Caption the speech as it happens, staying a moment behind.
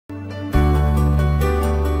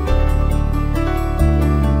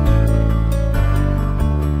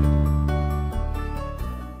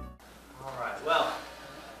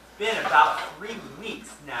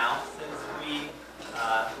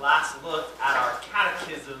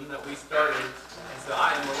catechism that we started, and so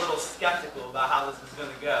I am a little skeptical about how this is going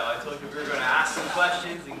to go. I told you we were going to ask some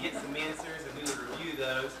questions and get some answers, and we would review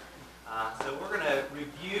those. So we're going to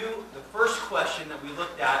review the first question that we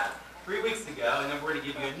looked at 3 weeks ago, and then we're going to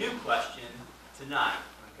give you a new question tonight.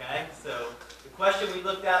 Okay? So the question we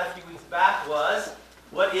looked at a few weeks back was,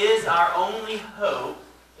 what is our only hope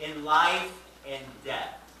in life and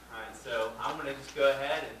death? All right, so I'm going to just go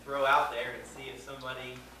ahead and throw out there and see if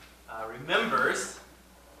somebody remembers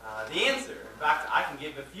the answer. In fact, I can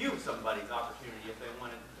give a few somebody's opportunity if they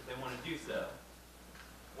want to do so.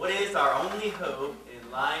 What is our only hope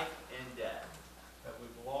in life and death? That we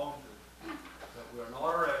belong to, that we are not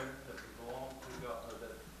our own, that we belong to God, or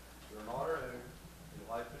that we are not our own in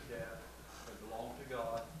life and death, that belong to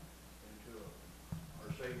God and to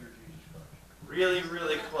our Savior Jesus Christ. Really,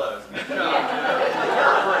 really close. Good job, Joe.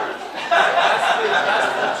 Paraphrase. That's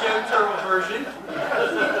the Joe Turtle version.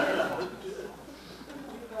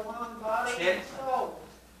 We belong body and soul.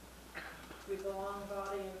 We belong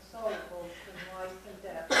body and soul, both in life and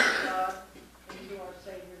death, to God and to our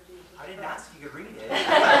Savior Jesus Christ. I didn't ask you to read it.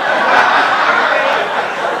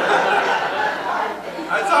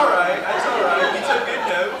 That's all right. That's all right. You took good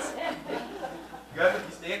notes. Go ahead,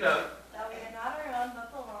 you stand up. That we are not our own, but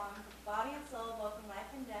belong, body and soul, both in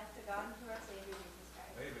life and death, to God and to our Savior Jesus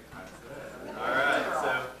Christ. All right.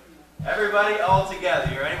 So everybody, all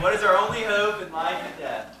together. You ready? What is our only hope in life and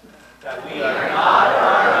death? That we are not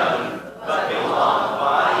our own, but belong,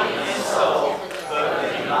 body and soul, both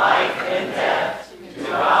in life and death, to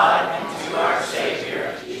God and to our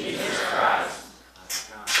Savior, Jesus Christ.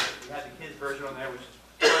 We had the kids' version on there, which is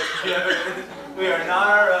we are not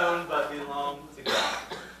our own, but belong to God.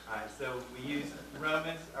 All right, so we use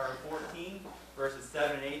Romans 14, verses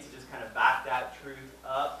 7 and 8 to just kind of back that truth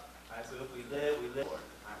up. All right, so if we live, we live. All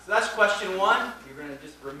right, so that's question one. You're going to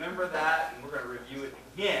just remember that, and we're going to review it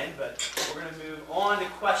again, but we're going to move on to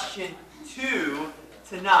question 2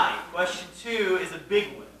 tonight. Question 2 is a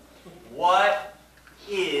big one. What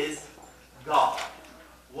is God?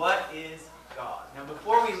 What is God? Now,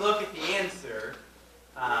 before we look at the answer,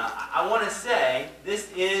 I want to say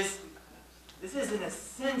this is an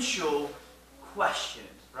essential question,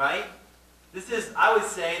 right? This is, I would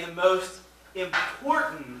say, the most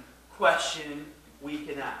important question we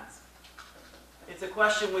can ask. It's a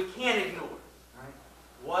question we can't ignore, right?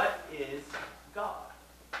 What is God?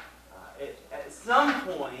 At some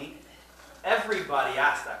point, everybody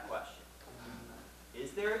asks that question.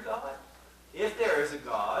 Is there a God? If there is a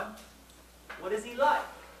God, what is He like?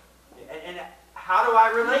 And how do I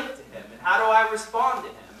relate to Him? And how do I respond to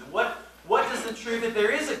Him? And what does the truth that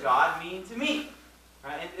there is a God mean to me?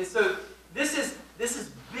 Right? And so this is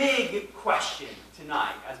big question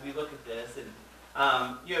tonight as we look at this. And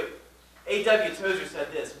A.W. Tozer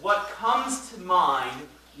said this: what comes to mind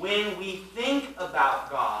when we think about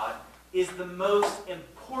God is the most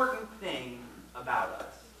important thing about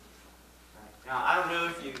us. Right? Now, I don't know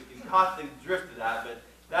if you caught the drift of that, but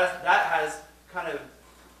that has kind of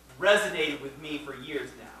resonated with me for years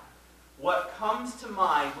now. What comes to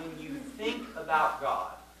mind when you think about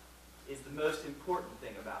God is the most important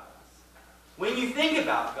thing about us. When you think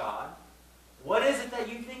about God, what is it that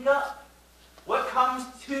you think of? What comes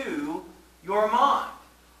to your mind?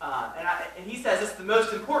 And he says it's the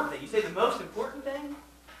most important thing. You say the most important thing?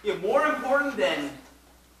 Yeah, more important than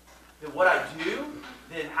what I do,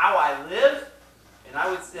 than how I live? And I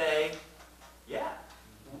would say, yeah.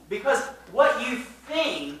 Because what you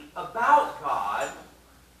think about God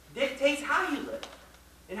dictates how you live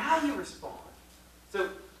and how you respond. So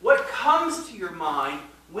what comes to your mind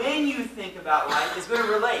when you think about life is going to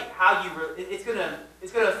relate it's going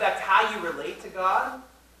to affect how you relate to God.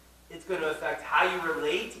 It's going to affect how you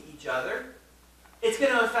relate to each other. It's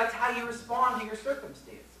going to affect how you respond to your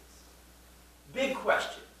circumstances. Big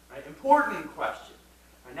question, right? Important question.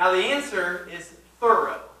 Right, now the answer is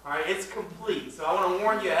thorough. All right, it's complete. So I want to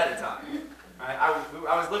warn you ahead of time. All right,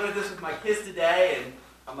 I was looking at this with my kids today, and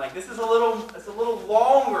I'm like, it's a little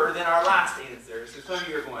longer than our last answer. So some of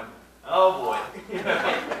you are going, oh boy.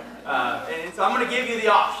 And so I'm going to give you the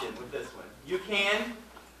option with this one. You can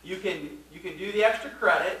do the extra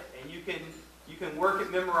credit, and you can work at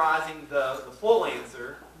memorizing the full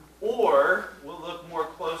answer, or we'll look more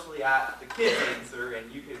closely at the kids' answer,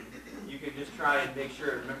 and you can just try and make sure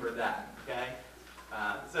to remember that. Okay.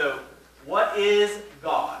 So, what is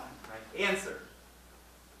God? Right? Answer.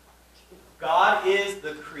 God is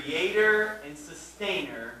the creator and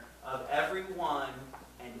sustainer of everyone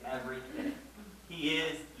and everything. He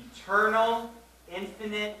is eternal,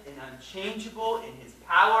 infinite, and unchangeable in His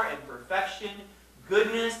power and perfection,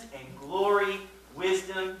 goodness and glory,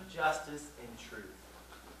 wisdom, justice, and truth.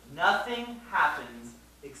 Nothing happens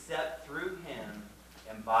except through him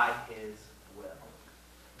and by his will.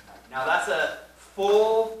 Now that's a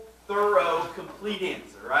full, thorough, complete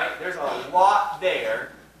answer, right? There's a lot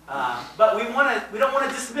there, but we don't want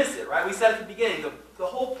to dismiss it, right? We said at the beginning, the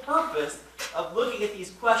whole purpose of looking at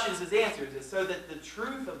these questions as answers is so that the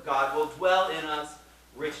truth of God will dwell in us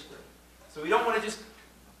richly. So we don't want to just,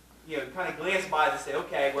 kind of glance by to say,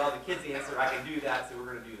 okay, well, the kids answer, I can do that, so we're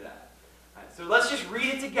going to do that. All right, so let's just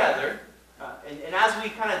read it together, and as we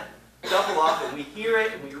kind of double up and we hear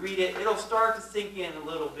it and we read it, it'll start to sink in a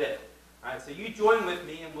little bit. All right, so you join with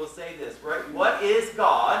me and we'll say this, right? What is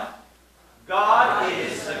God? God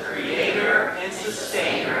is the creator and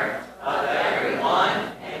sustainer of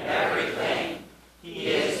everyone and everything. He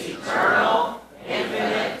is eternal,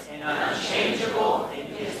 infinite, and unchangeable in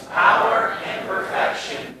his power and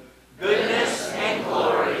perfection, goodness and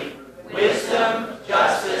glory, wisdom,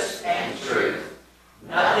 justice, and truth.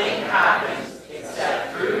 Nothing happens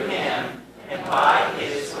except through him and by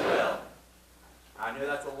his will. I know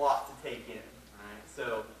that's a lot to take in. Right?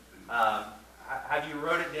 So, have you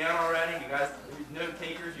wrote it down already? You guys, note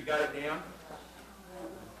takers, you got it down?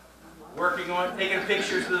 Working on it, taking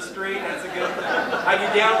pictures of the screen, that's a good thing. Have you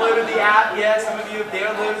downloaded the app? Yes, some of you have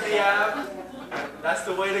downloaded the app. That's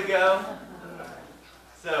the way to go.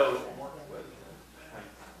 So,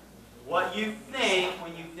 what you think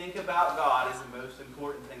when you think about God is the most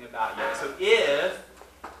important thing about you. So if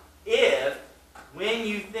when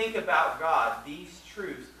you think about God, these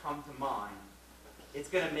truths come to mind, it's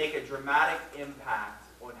going to make a dramatic impact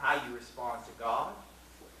on how you respond to God,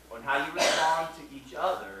 on how you respond to each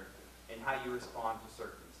other, and how you respond to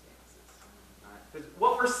circumstances. Because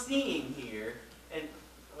what we're seeing here, and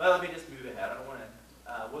well, let me just move ahead. I don't want to.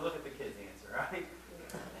 We'll look at the kids' answer, right?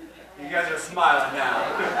 You guys are smiling now.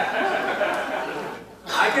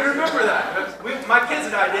 I can remember that. My kids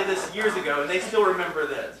and I did this years ago, and they still remember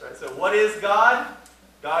this. Right? So what is God?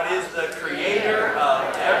 God is the creator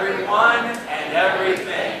of everyone and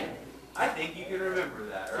everything. I think you can remember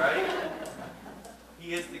that, right?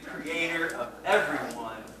 He is the creator of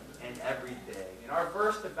everyone and everything. And our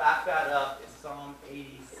verse to back that up is Psalm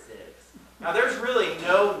 86. Now there's really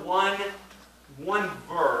no one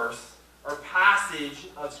verse or passage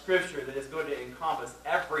of Scripture that is going to encompass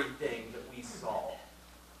everything that we saw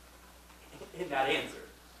in that answer.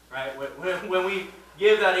 Right? When we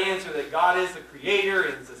give that answer that God is the creator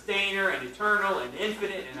and sustainer and eternal and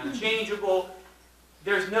infinite and unchangeable,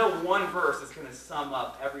 there's no one verse that's going to sum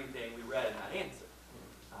up everything we read in that answer.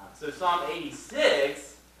 So Psalm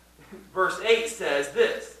 86, verse 8 says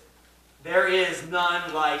this, "There is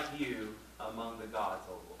none like you among the gods,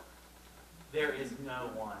 O Lord." There is no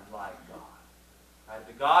one like God. Right?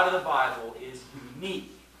 The God of the Bible is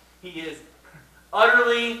unique. He is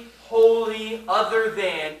utterly holy, other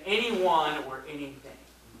than anyone or anything.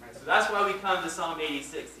 Right? So that's why we come to Psalm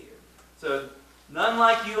 86 here. So, none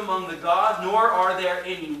like you among the gods, nor are there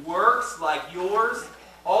any works like yours.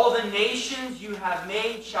 All the nations you have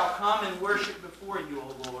made shall come and worship before you,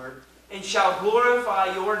 O Lord, and shall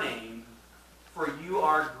glorify your name, for you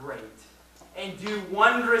are great, and do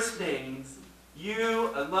wondrous things.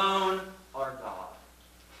 You alone are God.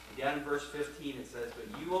 Again, in verse 15 it says, "But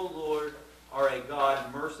you, O Lord, are a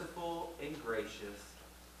God merciful and gracious,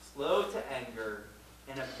 slow to anger,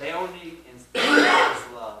 and abounding in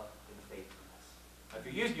steadfast love and faithfulness." Now, if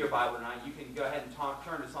you're using your Bible tonight, you can go ahead and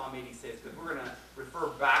turn to Psalm 86, because we're going to refer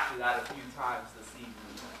back to that a few times this evening.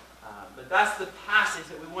 But that's the passage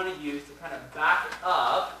that we want to use to kind of back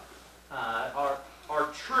up our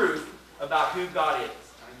truth about who God is.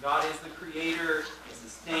 And God is the creator and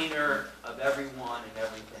sustainer of everyone and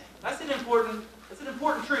everything. That's an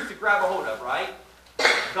important truth to grab a hold of, right?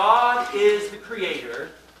 God is the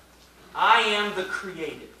creator. I am the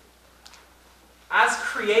created. As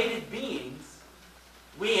created beings,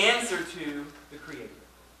 we answer to the creator.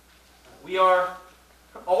 We are,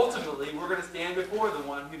 ultimately, we're going to stand before the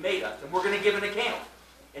one who made us, and we're going to give an account.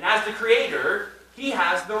 And as the creator, he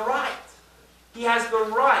has the right. He has the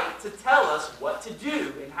right to tell us what to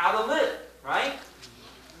do and how to live, right?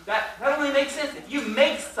 That only makes sense. If you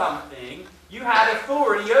make something, you have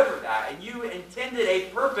authority over that, and you intended a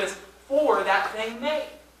purpose for that thing made.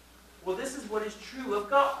 Well, this is what is true of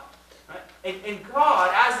God. Right? And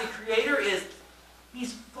God, as the creator,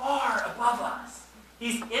 he's far above us.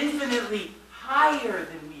 He's infinitely higher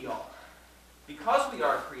than we are. Because we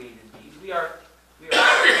are created beings, we are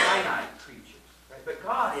finite creatures. Right? But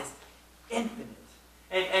God is infinite.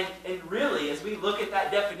 And really, as we look at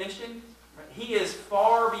that definition, right, he is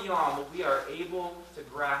far beyond what we are able to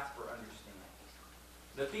grasp or understand.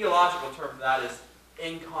 The theological term for that is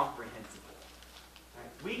incomprehensible.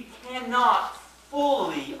 Right? We cannot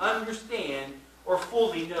fully understand or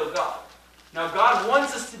fully know God. Now, God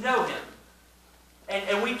wants us to know Him,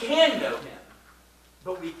 and we can know Him,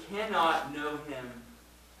 but we cannot know Him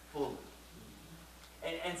fully.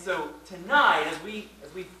 And so tonight, as we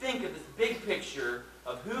think of this big picture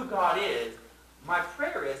of who God is, my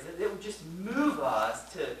prayer is that it would just move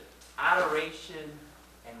us to adoration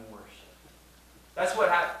and worship. That's what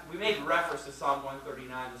happened. We made reference to Psalm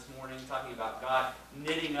 139 this morning, talking about God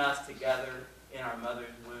knitting us together in our mother's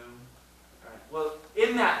womb. Right. Well,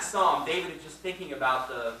 in that psalm, David is just thinking about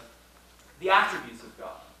the attributes of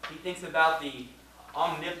God. He thinks about the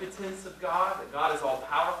omnipotence of God, that God is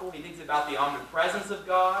all-powerful. He thinks about the omnipresence of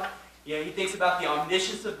God. He thinks about the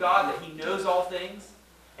omniscience of God, that He knows all things.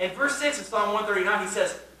 In verse 6 of Psalm 139, he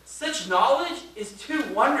says, such knowledge is too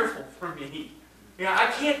wonderful for me. I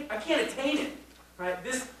can't attain it. Right?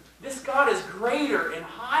 This God is greater and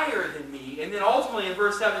higher than me. And then ultimately in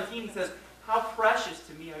verse 17 he says, how precious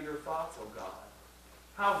to me are your thoughts, O God.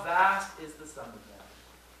 How vast is the sum of them.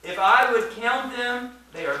 If I would count them,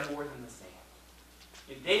 they are more than the sand.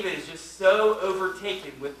 And David is just so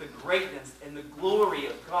overtaken with the greatness and the glory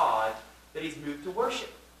of God that he's moved to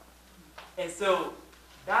worship. And so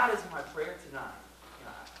that is my prayer tonight.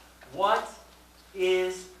 What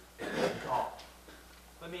is God?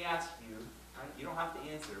 Let me ask you, right? You don't have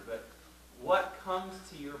to answer, but what comes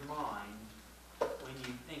to your mind when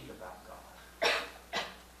you think about God?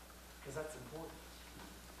 Because that's important.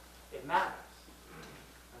 It matters.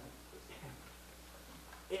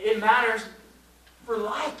 Right? It matters for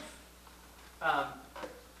life. I'll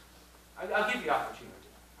give you opportunity.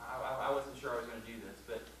 I wasn't sure I was going to do this,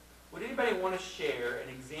 but would anybody want to share an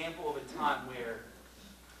example of a time where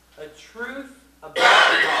a truth about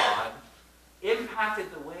God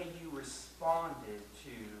impacted the way you responded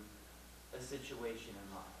to a situation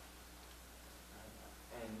in life?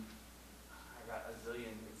 And I got a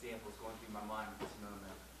zillion examples going through my mind at this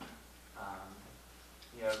moment.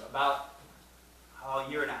 About a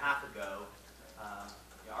year and a half ago,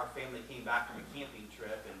 our family came back from a camping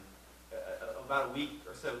trip, and about a week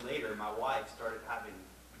or so later, my wife started having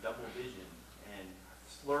double vision and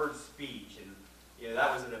slurred speech, and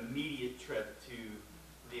that was an immediate trip to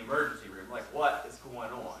the emergency room. Like, what is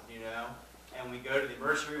going on, And we go to the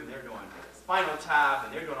emergency room, and they're doing spinal tap,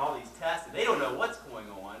 and they're doing all these tests, and they don't know what's going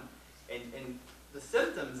on, and the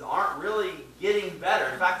symptoms aren't really getting better.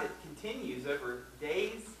 In fact, it continues over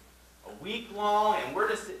days, a week long, and we're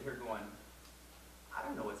just sitting here going, I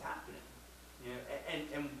don't know what's happening.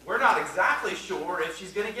 And we're not exactly sure if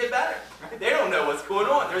she's going to get better. Right? They don't know what's going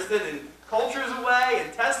on. They're sending cultures away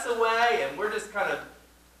and tests away, and we're just kind of...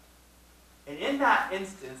 And in that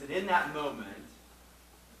instance, and in that moment,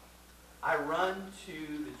 I run to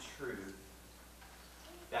the truth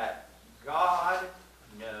that God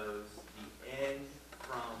knows the end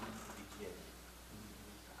from the beginning.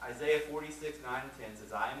 Isaiah 46, 9 and 10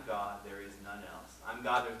 says, I am God, there is none else. I'm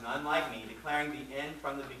God, there's none like me, declaring the end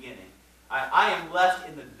from the beginning. I am left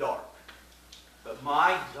in the dark, but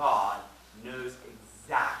my God knows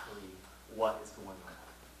exactly what is going on.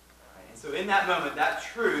 Right? And so in that moment, that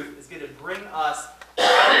truth is going to bring us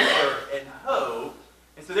comfort and hope.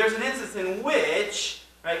 And so there's an instance in which,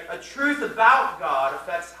 right, a truth about God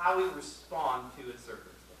affects how we respond to a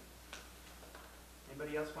circumstance.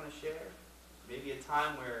 Anybody else want to share? Maybe a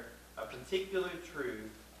time where a particular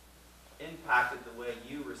truth impacted the way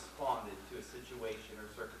you responded to a situation or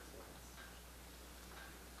circumstance.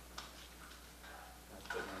 That's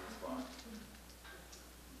putting me on the spot.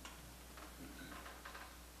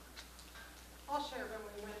 I'll share when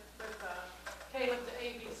we went with Caleb to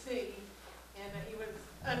ABC, and he was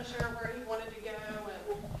unsure where he wanted to go,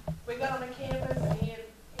 and we got on the campus, and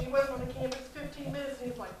he wasn't on the campus 15 minutes,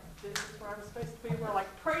 and he's like, this is where I'm supposed to be. We're like,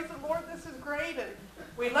 praise the Lord, this is great, and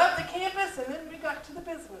we loved the campus, and then we got to the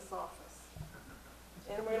business office,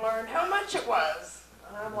 and we learned how much it was,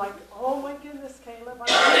 and I'm like, oh my goodness, Caleb,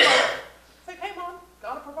 it's like, hey Mom,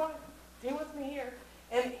 gotta provide, he wants me here,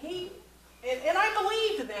 and and I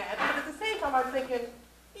believed that, but at the same time I'm thinking,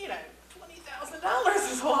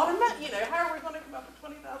 $20,000 is a lot of money. How are we going to come up with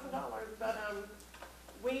 $20,000? But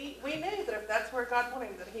we knew that if that's where God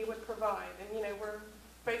wanted, that He would provide. And we're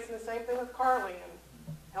facing the same thing with Carly and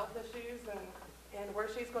health issues and where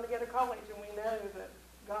she's going to get to college. And we know that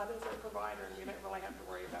God is a provider, and we don't really have to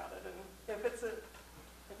worry about it. And if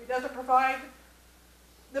He doesn't provide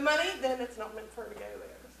the money, then it's not meant for her to go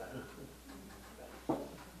there. So.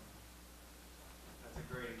 That's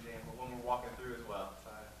a great example, one we're walking through as well. So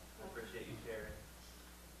I appreciate you sharing.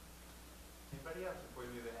 Anybody else before we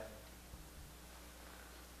move ahead?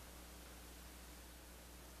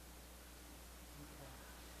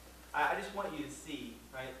 I just want you to see,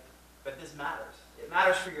 right, that this matters. It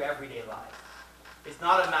matters for your everyday life. It's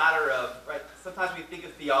not a matter of, right, sometimes we think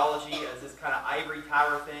of theology as this kind of ivory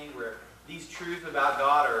tower thing where these truths about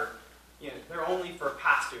God are, they're only for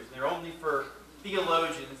pastors, and they're only for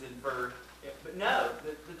theologians, and for, but no,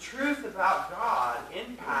 the truth about God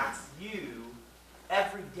impacts you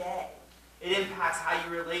every day. It impacts how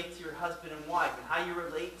you relate to your husband and wife, and how you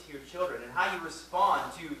relate to your children, and how you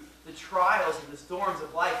respond to the trials and the storms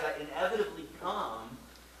of life that inevitably come.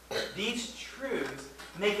 These truths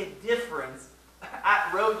make a difference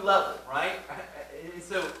at road level, right? And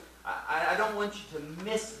so I don't want you to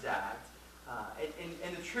miss that.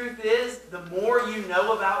 And the truth is, the more you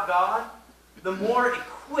know about God, the more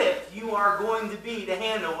equipped you are going to be to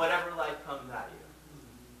handle whatever life comes at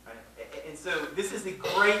you. Right? And so this is a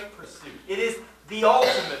great pursuit. It is the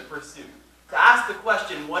ultimate pursuit. To ask the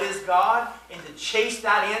question, what is God? And to chase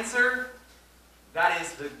that answer, that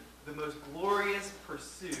is the most glorious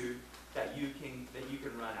pursuit that you can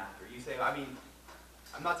run after. You say,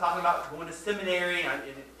 I'm not talking about going to seminary.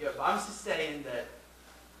 I'm just saying that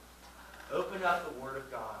open up the Word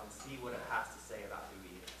of God and see what it has to say about who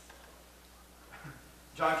He is.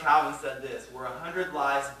 John Calvin said this, were 100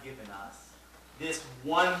 lies given us, this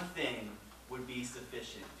one thing would be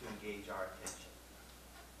sufficient to engage our attention.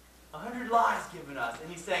 100 lies given us. And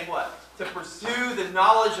he's saying what? To pursue the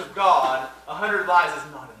knowledge of God, 100 lies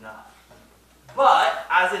is not enough. But,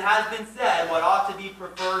 as it has been said, what ought to be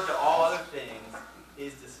preferred to all other things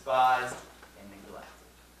is despised and neglected.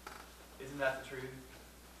 Isn't that the truth?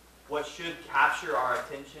 What should capture our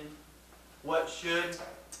attention, what should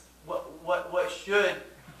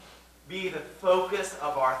be the focus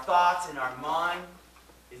of our thoughts and our mind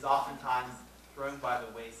is oftentimes thrown by the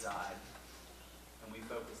wayside, and we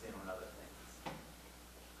focus in on other things.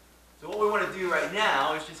 So what we want to do right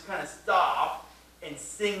now is just kind of stop and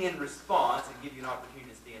sing in response and give you an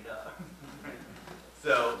opportunity to stand up.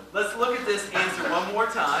 So let's look at this answer one more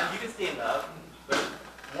time. You can stand up. But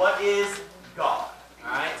what is God?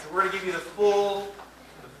 All right. So we're going to give you the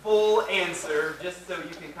full answer, just so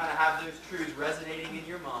you can kind of have those truths resonating in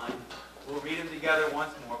your mind. We'll read them together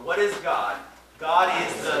once more. What is God? God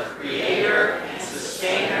is the creator and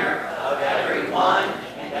sustainer of everyone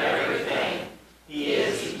and everything. He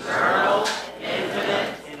is eternal,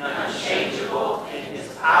 infinite, and unchangeable in His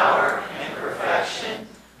power and perfection,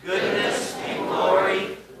 goodness and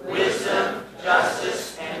glory, wisdom,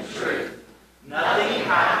 justice, and truth. Nothing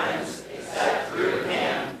happens except through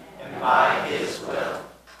Him and by His will.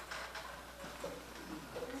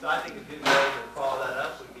 So I think a good way to follow that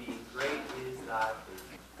up would be, great is thy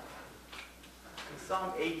faithfulness.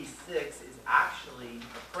 Psalm 86 is actually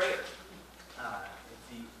a prayer. It's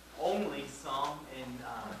the only psalm in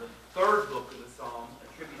the third book of the Psalm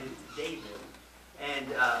attributed to David. And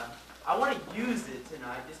I want to use it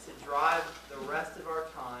tonight just to drive the rest of our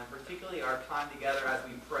time, particularly our time together as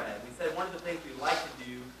we pray. We said one of the things we like to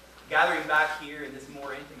do, gathering back here in this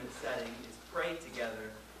more intimate setting, is pray together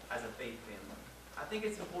as a faith family. I think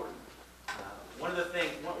it's important. One of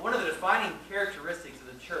the defining characteristics of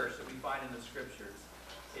the church that we find in the Scriptures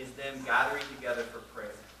is them gathering together for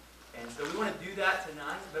prayer. And so we want to do that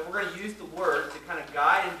tonight, but we're going to use the Word to kind of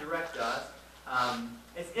guide and direct us.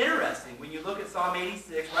 It's interesting, when you look at Psalm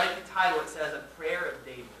 86, right at the title it says, a prayer of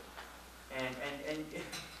David. And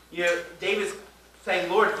David's saying,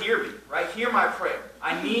 Lord, hear me, right? Hear my prayer.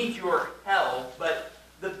 I need your help. But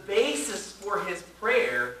the basis for his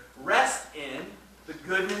prayer rests in the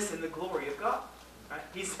goodness and the glory of God. Right?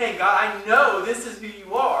 He's saying, God, I know this is who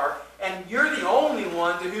you are, and you're the only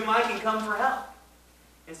one to whom I can come for help.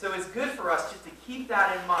 And so it's good for us just to keep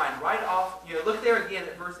that in mind. Right off, look there again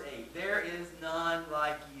at verse 8. There is none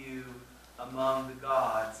like you among the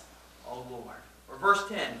gods, O Lord. Or verse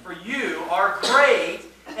 10. For you are great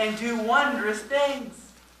and do wondrous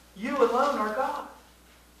things. You alone are God.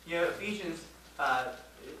 Ephesians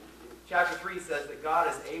chapter 3 says that God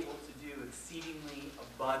is able to do exceedingly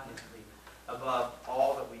abundantly above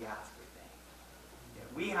all that we ask or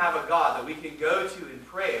think. We have a God that we can go to in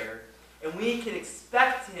prayer, and we can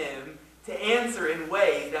expect Him to answer in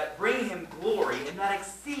ways that bring Him glory and that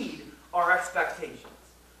exceed our expectations.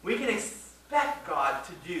 We can expect God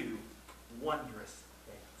to do wondrous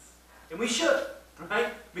things. And we should,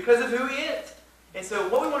 right? Because of who He is. And so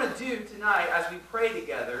what we want to do tonight as we pray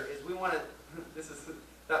together is we want to, this is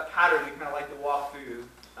that pattern we kind of like to walk through,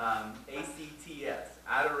 ACTS,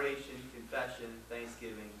 adoration, confession,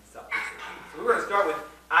 thanksgiving, supplication. So we're going to start with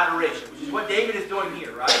adoration, which is what David is doing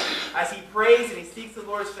here, right? As he prays and he seeks the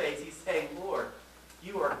Lord's face, he's saying, Lord,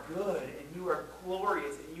 you are good and you are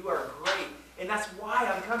glorious and you are great, and that's why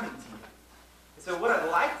I'm coming to you. So what I'd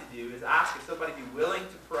like to do is ask if somebody be willing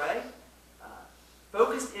to pray,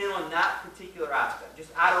 focused in on that particular aspect, just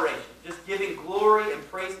adoration, just giving glory and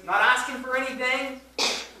praise, not asking for anything,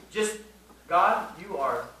 just, God, you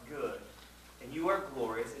are good, and you are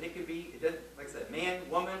glorious, and it could be, it doesn't, like I said, man,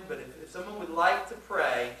 woman, but if someone would like to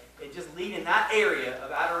pray and just lead in that area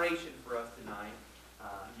of adoration for us tonight,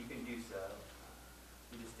 you can do so.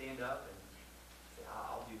 You just stand up and say,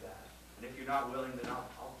 I'll do that. And if you're not willing, then I'll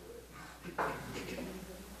do it.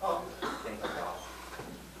 Oh, Thank you, God.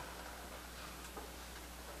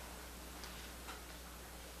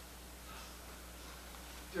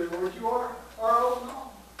 dear Lord, you are our all in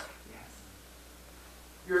all. Yes.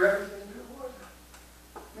 You're everything, dear Lord.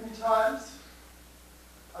 Many times,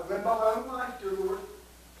 I've lived my own life, dear Lord,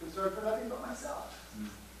 concerned for nothing but myself.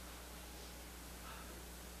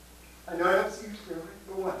 I know I don't see you clearly,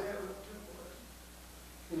 but one day I will, dear Lord.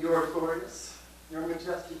 And you are glorious. You're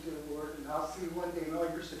majestic, dear Lord, and I'll see you one day in all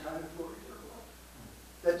your Shekinah glory, dear Lord.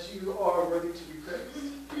 That you are worthy to be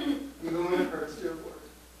praised, even when it hurts, dear Lord.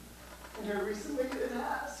 And here recently it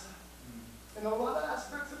has, in a lot of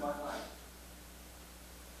aspects of my life.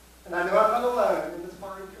 And I know I'm not alone in this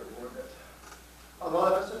body, dear Lord, that a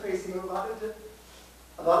lot of us are facing a lot of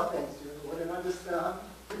things, dear Lord, and I just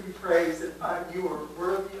give you praise that you are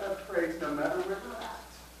worthy of praise no matter where we're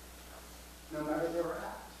at. No matter where we're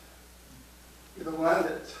at. You're the one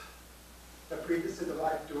that breathed us into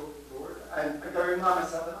life, dear Lord. And I got to remind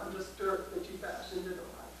myself that I'm just dirt that you fashioned into life.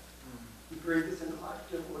 You breathed us into life,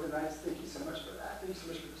 dear Lord, and I just thank you so much for that. Thank you so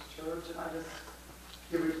much for this church, and I just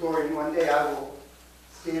give you glory. And one day I will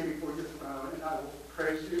stand before your throne, and I will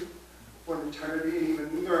praise you for an eternity, and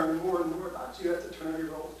even learn more and more about you as eternity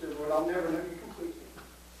rolls, dear Lord. I'll never know you completely.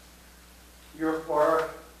 You're far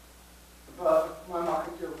above my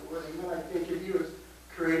mind, dear Lord, and when I think of you as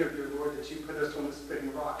Creator, dear Lord, that you put us on the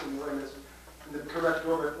spinning rock and we're in the correct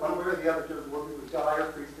orbit, one way or the other, dear Lord, we would die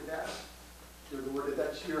or freeze to death. Dear Lord,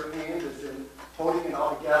 that your hand is in holding it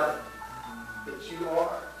all together, that you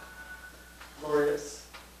are glorious,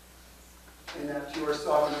 and that you are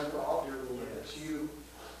sovereign over all, dear Lord, that you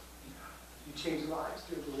change lives,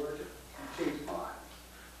 dear Lord, you change mine.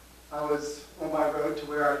 I was on my road to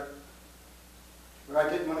where I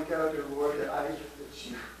didn't want to go, dear Lord, that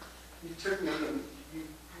you took me and you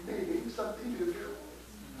made me something new, dear Lord.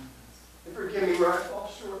 And forgive me where I fall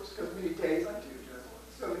short, because many days I do, dear Lord,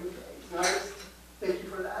 so many days. And I just thank you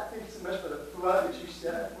for that. Thank you so much for the blood that you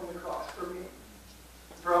shed on the cross for me.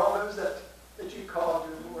 For all those that you called,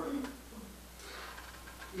 dear Lord.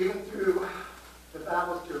 Even through the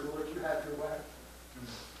battles, dear Lord, you have your way.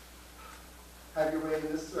 Have your way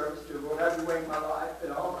in this service, dear Lord. Have your way in my life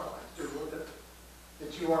and all of our lives, dear Lord,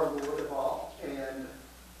 that you are Lord of all. And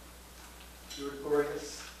you are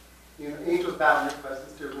glorious. You know, angels bow in your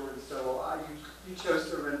presence, dear Lord, and so will I. You chose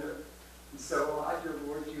surrender. And so will I, dear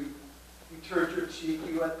Lord. You turned your cheek.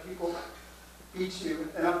 You let people beat you.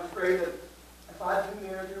 And I'm afraid that if I had been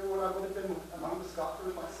there, dear Lord, I would have been among the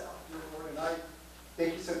scoffers myself, dear Lord. And I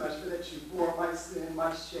thank you so much for that you bore my sin,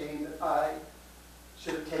 my shame, that I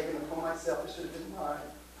should have taken upon myself. It should have been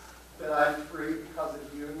mine. But I'm free because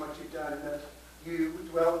of you and what you've done, and that you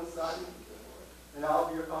dwell inside me, dear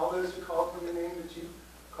Lord. And all those who call from your name, that you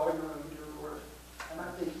call your own, dear Lord. And I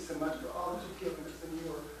thank you so much for all that you've given us, and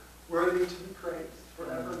you are worthy to be praised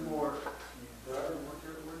forevermore. Forevermore,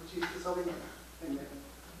 dear Lord. In Jesus' holy name. Amen.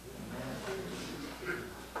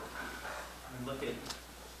 And look at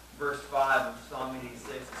verse 5 of Psalm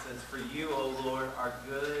 86. It says, "For you, O Lord, are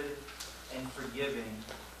good and forgiving,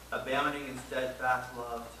 abounding in steadfast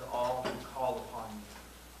love to all who call upon you."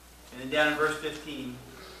 And then down in verse 15,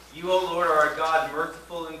 "You, O Lord, are a God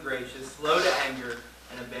merciful and gracious, slow to anger,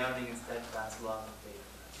 and abounding in steadfast love and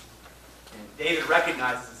faithfulness." And David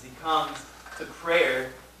recognizes as he comes to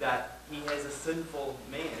prayer that he is a sinful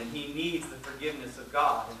man and he needs the forgiveness of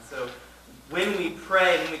God. And so when we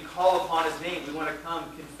pray, when we call upon his name, we want to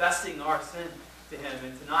come confessing our sin to him.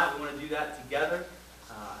 And tonight we want to do that together.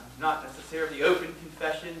 Not necessarily open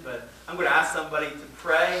confession, but I'm going to ask somebody to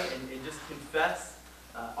pray and just confess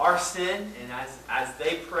our sin. And as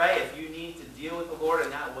they pray, if you need to deal with the Lord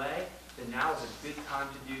in that way, then now is a good time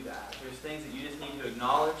to do that. If there's things that you just need to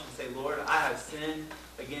acknowledge and say, "Lord, I have sinned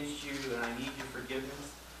against you and I need your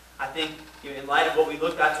forgiveness." I think, in light of what we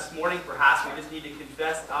looked at this morning, perhaps we just need to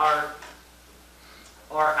confess our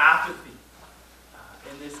apathy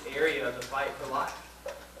in this area of the fight for life.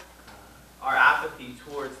 Our apathy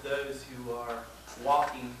towards those who are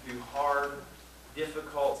walking through hard,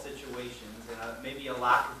 difficult situations and maybe a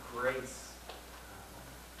lack of grace.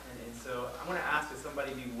 And so I want to ask if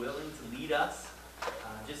somebody be willing to lead us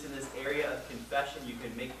just in this area of confession. You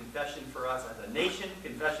can make confession for us as a nation,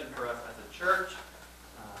 confession for us as a church.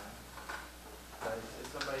 But if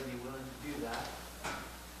somebody be willing to do that,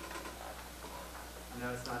 I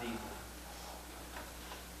know it's not easy.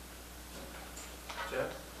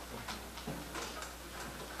 Jeff?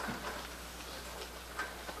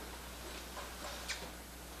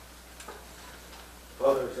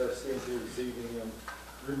 Father, as I stand here this evening, I'm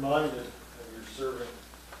reminded of your servant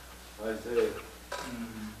Isaiah,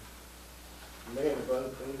 a man of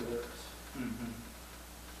unclean lips,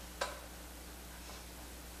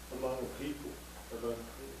 among a people of unclean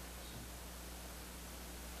lips.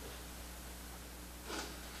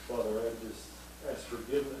 Father, I just ask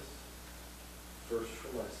forgiveness, first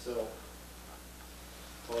for myself,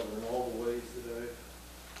 Father, in all the ways that I've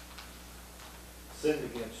sinned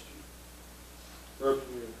against you,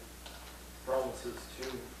 broken your promises to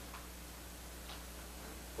me,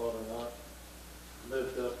 Father, not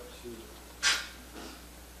lived up to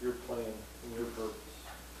your plan and your purpose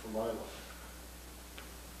for my life.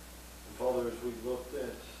 And Father, as we looked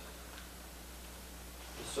at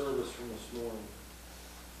the service from this morning,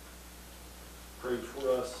 pray for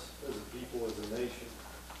us as a people, as a nation,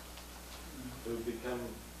 that we become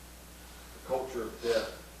a culture of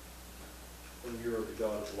death when you are the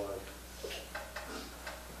God of life.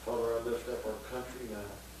 Father, I lift up our country now.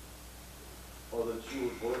 Father, that you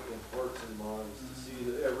would work in hearts and minds to see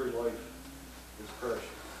that every life is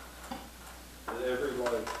precious, that every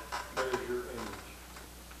life bears your image.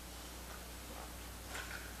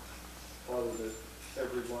 Father, that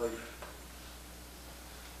every life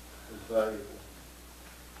is valuable,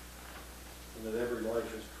 and that every life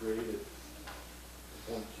is created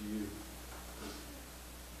to point to you.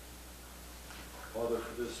 Father,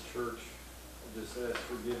 for this church, I just ask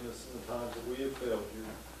forgiveness in the times that we have failed you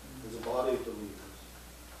as a body of believers,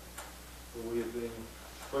 where we have been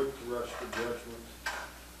quick to rush to judgment,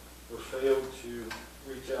 or failed to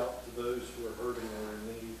reach out to those who are hurting or in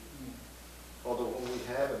need. Father, when we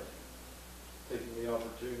haven't taken the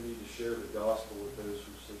opportunity to share the gospel with those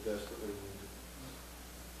who so desperately need it.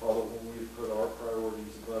 Father, when we've put our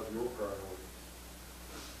priorities above your priorities.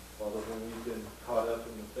 Father, when we've been caught up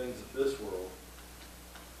in the things of this world,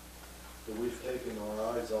 that we've taken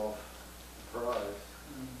our eyes off the prize,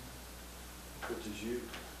 which is you,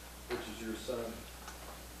 which is your Son,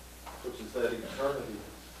 which is that eternity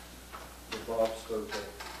that Bob spoke of.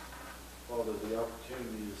 Father, the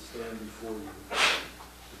opportunity to stand before you,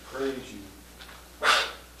 to praise you,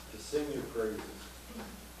 to sing your praises.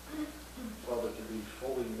 Father, to be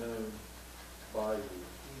fully known by you.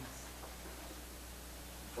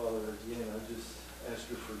 Father, again, I just ask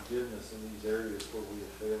your forgiveness in these areas where we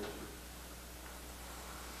have failed you.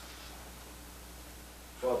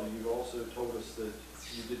 Father, you also told us that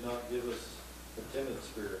you did not give us a timid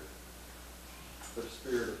spirit, but a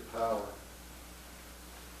spirit of power.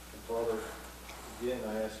 And Father, again,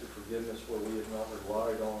 I ask your forgiveness where we have not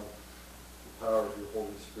relied on the power of your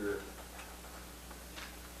Holy Spirit.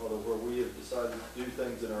 Father, where we have decided to do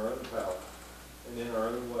things in our own power, and in our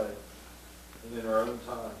own way, and in our own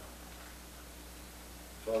time.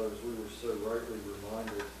 Father, as we were so rightly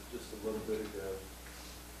reminded just a little bit ago,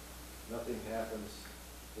 nothing happens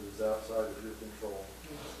that is outside of your control,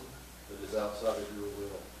 that is outside of your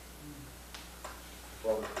will.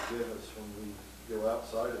 Father, forgive us when we go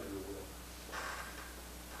outside of your will,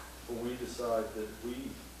 when we decide that we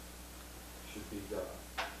should be God,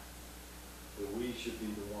 that we should be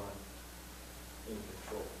the one in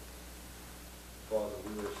control. Father,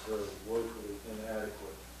 we are so woefully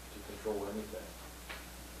inadequate to control anything.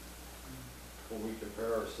 When we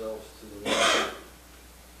compare ourselves to the one who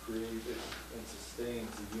created and sustains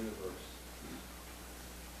the universe.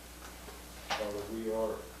 Father, we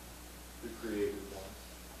are the created ones.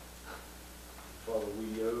 Father,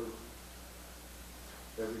 we owe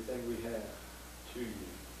everything we have to you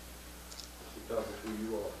because of who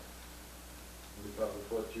you are, and because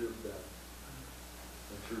of what you have done,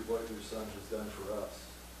 and through what your Son has done for us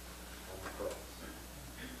on the cross.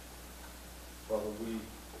 Father, we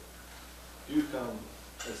do come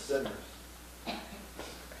as sinners.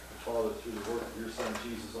 Father, through the work of your Son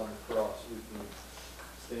Jesus on the cross, we can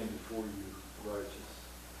stand before you righteous.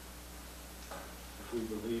 If we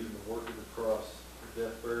believe in the work of the cross, the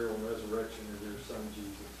death, burial, and resurrection of your Son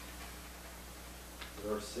Jesus,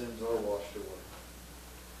 that our sins are washed away,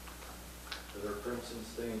 that our crimson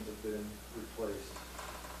stains have been replaced,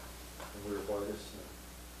 and we are white as snow.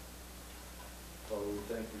 Father, we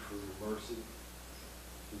thank you for your mercy.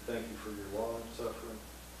 We thank you for your long suffering,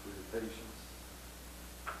 for your patience.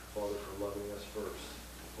 Father, for loving us first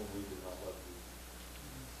when we did not love you.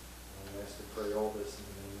 And And we ask to pray all this in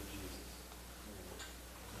the name of Jesus.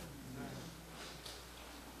 Amen.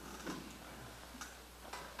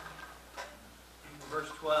 Verse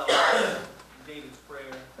 12, David's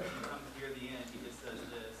prayer, when he comes near the end, he just says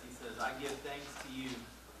this. He says, I give thanks to you,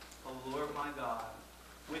 O Lord my God,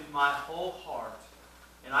 with my whole heart,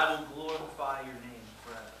 and I will glorify your name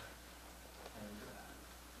forever. And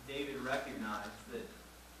David recognized that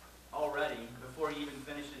already, before he even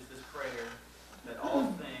finishes this prayer, that all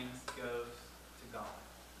things goes to God.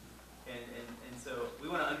 And so we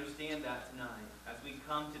want to understand that tonight as we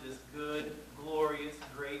come to this good, glorious,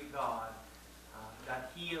 great God,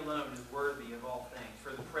 that He alone is worthy of all things.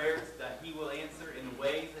 For the prayers that He will answer in the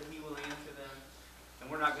ways that He will answer them. And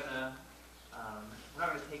we're not going to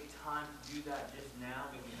take time to do that just now.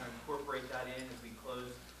 We can kind of incorporate that in as we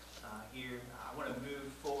close here. I want to move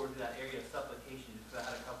forward to that area of supplication because I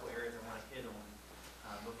had a couple areas I want to hit on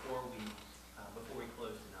before we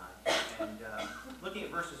close tonight. And looking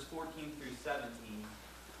at verses 14 through 17,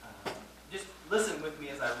 just listen with me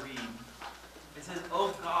as I read. It says,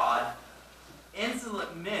 O God,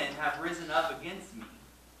 insolent men have risen up against me.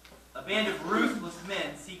 A band of ruthless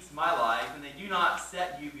men seeks my life, and they do not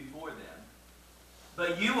set you before them.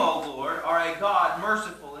 But you, O Lord, are a God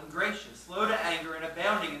merciful and gracious, slow to anger and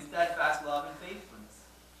abounding in steadfast love and faithfulness.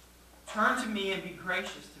 Turn to me and be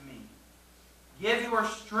gracious to me. Give your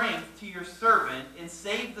strength to your servant and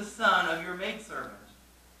save the son of your maidservant.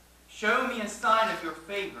 Show me a sign of your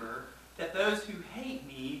favor, that those who hate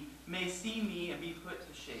me may see me and be put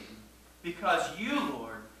to shame. Because you,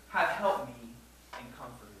 Lord, have helped me and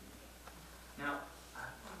comforted me. Now,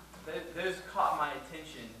 those caught my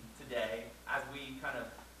attention today as we kind of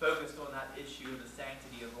focused on that issue of the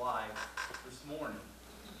sanctity of life this morning.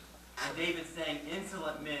 And David's saying,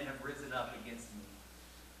 insolent men have risen up against me.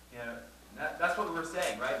 You know, that's what we were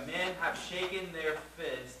saying, right? Men have shaken their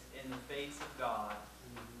fist in the face of God.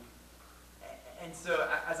 And so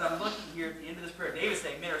as I'm looking here at the end of this prayer, David's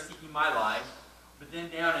saying, men are seeking my life. But then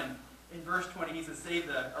down in verse 20, he says,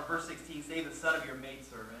 verse 16, save the son of your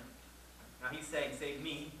maidservant. Now he's saying, save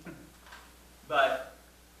me. But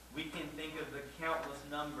we can think of the countless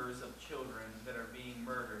numbers of children that are being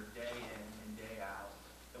murdered day in and day out.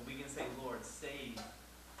 And we can say, Lord, save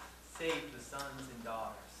the sons and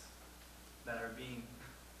daughters that are being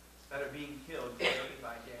killed day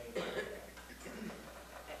by day by day.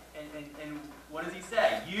 And what does he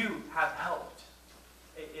say? You have helped.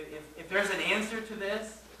 If there's an answer to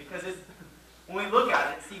this, because when we look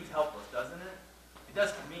at it, it seems helpless, doesn't it? It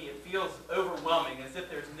does to me. It feels overwhelming, as if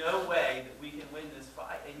there's no way that we can win this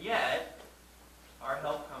fight. And yet, our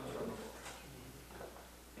help comes from the Lord.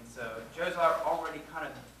 And so, Joe's already kind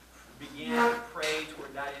of began to pray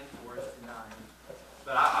toward that end for us tonight.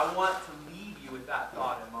 But I want to leave you with that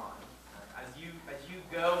thought in mind. As you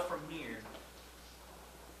go from here,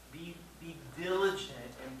 be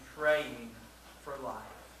diligent in praying for life.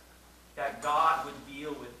 That God would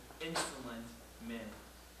deal with insolent men.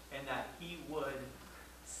 And that He would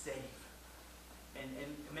save. And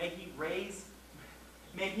may He raise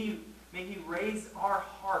our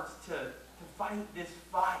hearts to fight this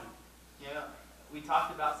fight. You know, we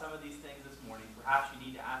talked about some of these things this morning. Perhaps you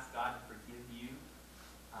need to ask God to forgive you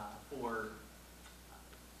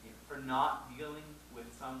for not dealing with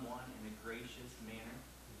someone in a gracious manner.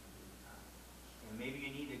 And maybe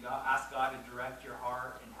you need to ask God to direct your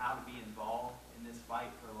heart and how to be involved in this fight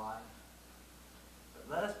for life.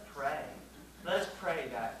 But let us pray. Let us pray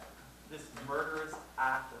that this murderous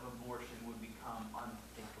act of abortion would become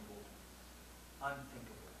unthinkable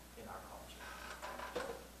in our culture.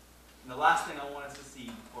 And the last thing I want us to see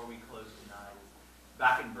before we close tonight is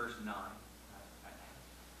back in verse 9.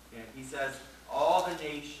 And he says, all the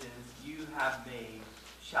nations you have made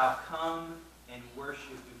shall come and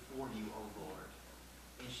worship before you, O Lord,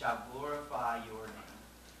 and shall glorify your name.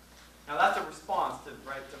 Now that's a response to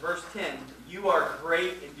verse 10. You are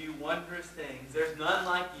great and do wondrous things. There's none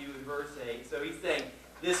like you in verse 8. So he's saying,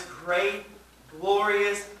 this great,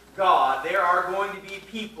 glorious God, there are going to be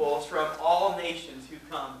peoples from all nations who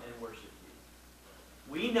come and worship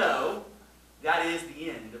you. We know that is the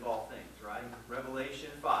end of all things, right?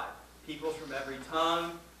 Revelation 5. Peoples from every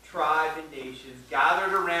tongue, tribe, and nations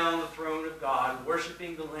gathered around the throne of God,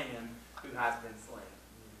 worshiping the Lamb who has been slain.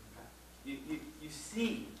 You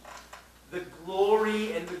see, the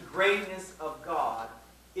glory and the greatness of God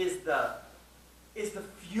is the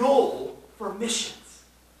fuel for missions.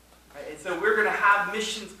 Right? And so we're going to have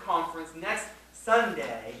missions conference next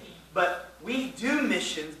Sunday, but we do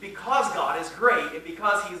missions because God is great and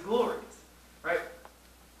because He is glorious. Right?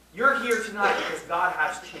 You're here tonight because God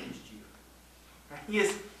has changed you. Right?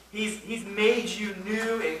 He's made you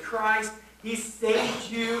new in Christ. He's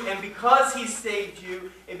saved you, and because He saved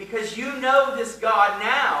you, and because you know this God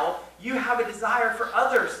now, you have a desire for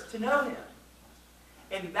others to know Him.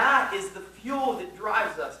 And that is the fuel that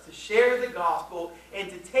drives us to share the gospel and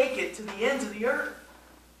to take it to the ends of the earth.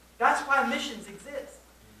 That's why missions exist.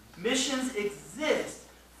 Missions exist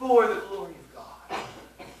for the glory of God.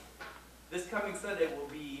 This coming Sunday will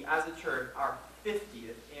be, as a church, our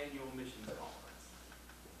 50th annual missions conference.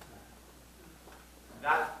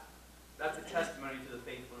 That's a testimony to the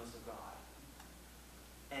faithfulness of God.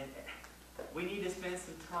 And we need to spend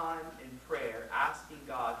some time in prayer asking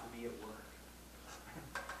God to be at work.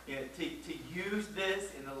 You know, to use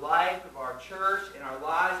this in the life of our church, in our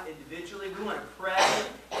lives individually. We want to pray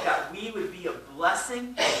that we would be a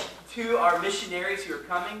blessing to our missionaries who are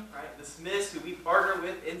coming, right? The Smiths who we partner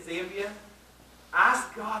with in Zambia.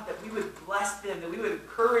 Ask God that we would bless them, that we would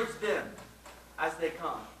encourage them as they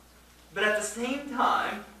come. But at the same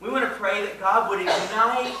time, we want to pray that God would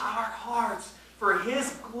ignite our hearts for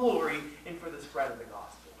His glory and for the spread of the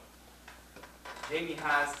gospel. Jamie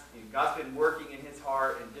has, God's been working in his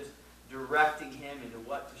heart and just directing him into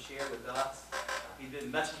what to share with us. He's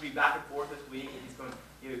been messaging me back and forth this week, and he's going,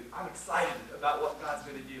 I'm excited about what God's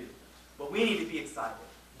going to do. But we need to be excited.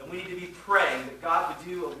 And we need to be praying that God would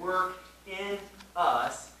do a work in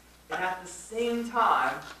us. And at the same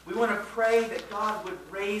time, we want to pray that God would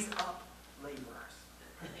raise up laborers.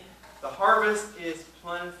 The harvest is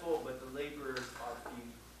plentiful, but the laborers are few.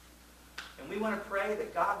 And we want to pray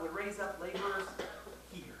that God would raise up laborers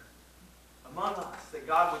here, among us, that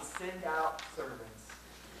God would send out servants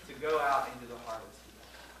to go out into the harvest field.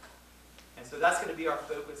 And so that's going to be our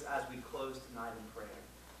focus as we close tonight in prayer.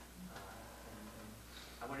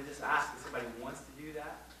 And I want to just ask if somebody wants to do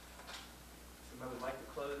that. Somebody would like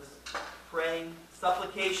to close praying,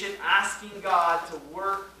 supplication, asking God to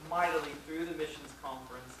work mightily through the missions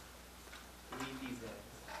conference to meet these ends.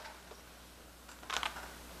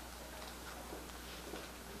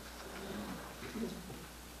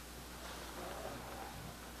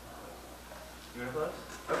 You want to close?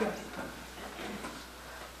 Okay.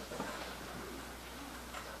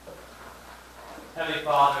 Heavenly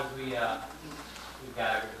Father, as we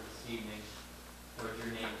gather this evening, Lord, your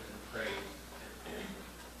name is in praise.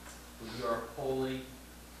 For you are holy,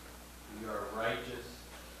 for you are righteous,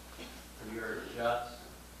 for you are just.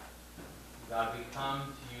 God, we come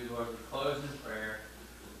to you, Lord, to close in prayer.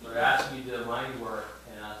 Lord, asking you to do a mighty work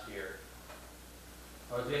in us here.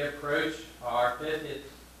 Lord, as we approach our 50th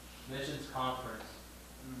missions conference,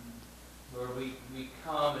 Lord, we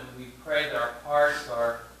come and we pray that our hearts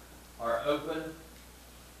are open,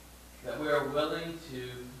 that we are willing to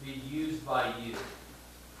be used by you.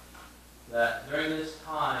 That during this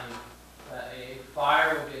time, that a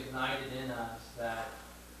fire will be ignited in us that,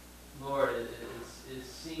 Lord, is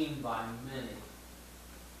seen by many.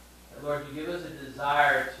 That, Lord, you give us a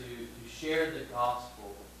desire to share the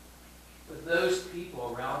gospel with those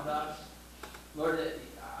people around us. Lord, that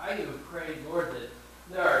I even pray, Lord, that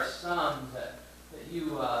there are some that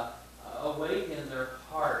you awaken their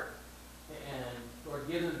heart and, Lord,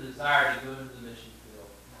 give them a desire to go into the mission field.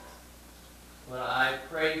 Lord, I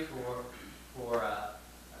pray for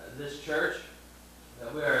this church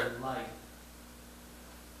that we are a light.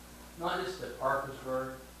 Not just at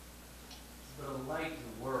Parkersburg, but a light to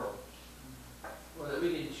the world. Lord, that we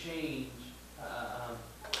can change,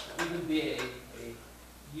 we can be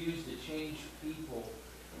used to change people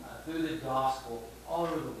through the gospel all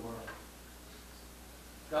over the world.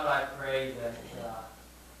 God, I pray that,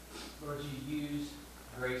 Lord, you use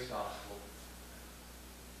Grace Gospel.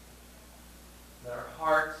 That our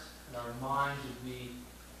hearts and our minds would be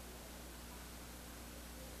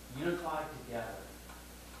unified together.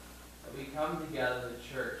 That we come together as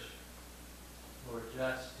a church, Lord,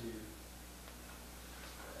 just to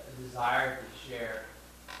desire to share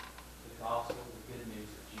the gospel, the good news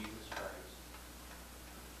of Jesus Christ.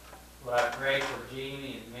 Lord, I pray for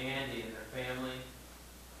Jamie and Mandy and their family.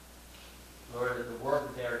 Lord, that the work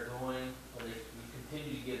that they are doing, Lord, you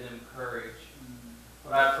continue to give them courage.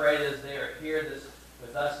 Lord, I pray that as they are here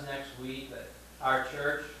with us next week, that our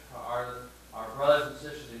church, our brothers and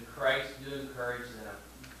sisters in Christ, do encourage them.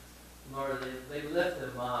 Lord, they lift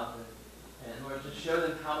them up, and Lord, just show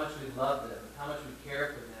them how much we love them, how much we care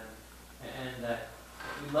for them, and that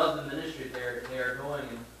we love the ministry they are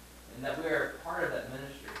doing, and that we are part of that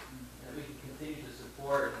ministry, and that we can continue to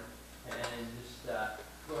support and just,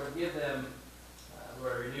 Lord, give them,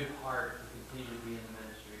 Lord, a renewed heart to continue to be in the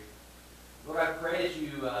ministry. Lord, I pray that you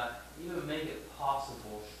even make it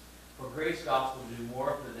possible for Grace Gospel to do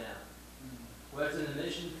more for them. Whether it's in the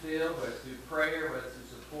mission field, whether it's through prayer, whether it's through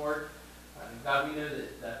support. And God, we know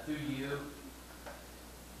that through you,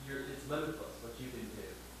 it's limitless what you can do.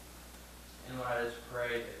 And Lord, I just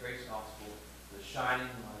pray that Grace Gospel, the shining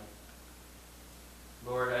light,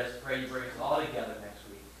 Lord, I just pray you bring us all together next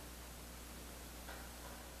week.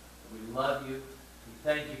 We love you. We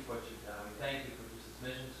thank you for what you've done. We thank you for just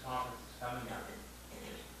this missions conference that's coming up.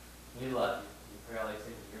 We love you. We pray all these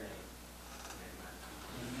things in your name.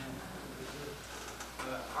 Amen.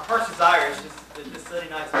 Our heart's desire is just that this Sunday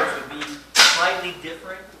night service would be slightly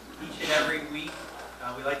different each and every week.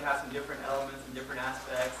 We like to have some different elements and different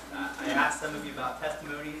aspects. I asked some of you about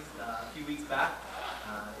testimonies a few weeks back.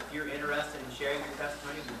 If you're interested in sharing your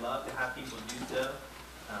testimony, we'd love to have people do so.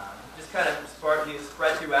 Just kind of spread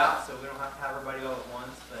throughout, so we don't have to have everybody all at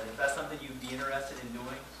once. But if that's something you'd be interested in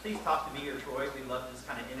doing, please talk to me or Troy. We'd love to just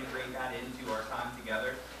kind of integrate that into our time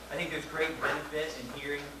together. I think there's great benefit in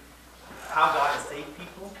hearing how God has saved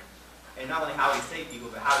people, and not only how He's saved people,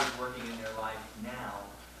 but how He's working in their life now.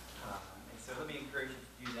 And so let me encourage you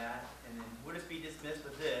to do that. And then we'll just be dismissed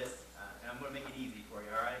with this, and I'm going to make it easy for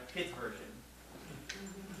you, all right? Kids version.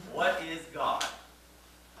 What is God?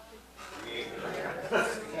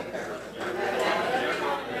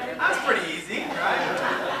 That's pretty easy, right?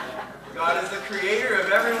 God is the creator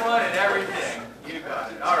of everyone and everything. You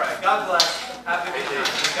got it. All right. God bless. Have a good day.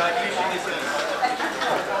 God use you this week.